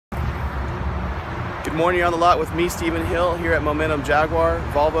Good morning, you're on the lot with me, Stephen Hill, here at Momentum Jaguar,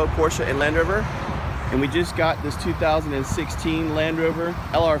 Volvo, Porsche, and Land Rover. And we just got this 2016 Land Rover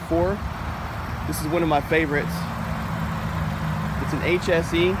LR4. This is one of my favorites. It's an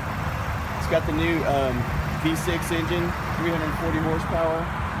HSE. It's got the new V6 engine, 340 horsepower,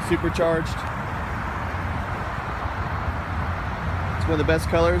 supercharged. It's one of the best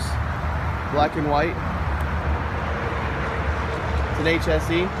colors, black and white. It's an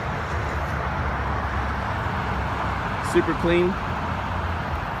HSE. Super clean.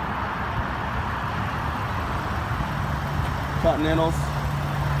 Continentals.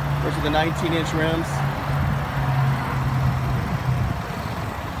 Those are the 19-inch rims.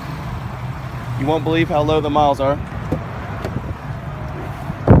 You won't believe how low the miles are.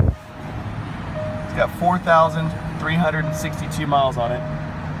 It's got 4,362 miles on it.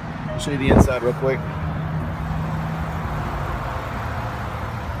 I'll show you the inside real quick.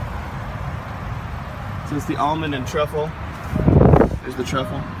 So it's the almond and truffle. There's the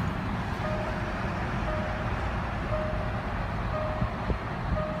truffle.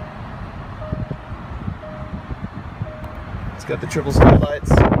 It's got the triple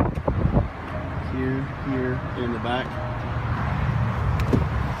skylights here, here, and in the back.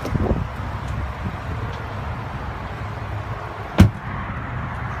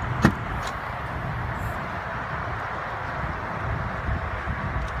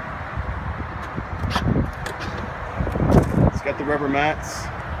 It's got the rubber mats.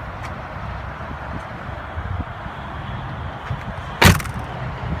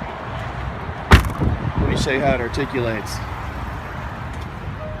 Let me show you how it articulates.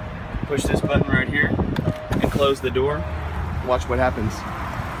 Push this button right here and close the door. Watch what happens.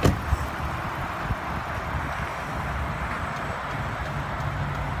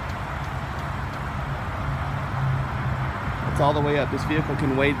 It's all the way up. This vehicle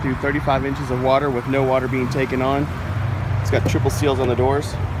can wade through 35 inches of water with no water being taken on. It's got triple seals on the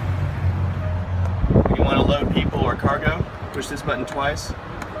doors. When you want to load people or cargo, push this button twice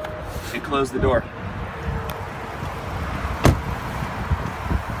and close the door.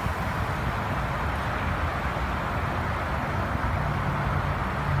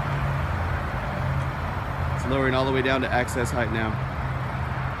 It's lowering all the way down to access height now.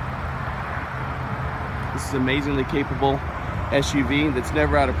 This is an amazingly capable SUV that's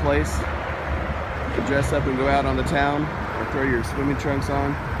never out of place. You can dress up and go out on the town, or throw your swimming trunks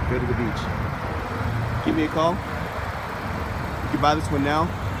on, go to the beach. Give me a call. You can buy this one now,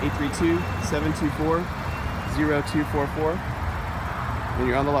 832-724-0244. And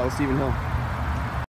you're on the lot with Stephen Hill.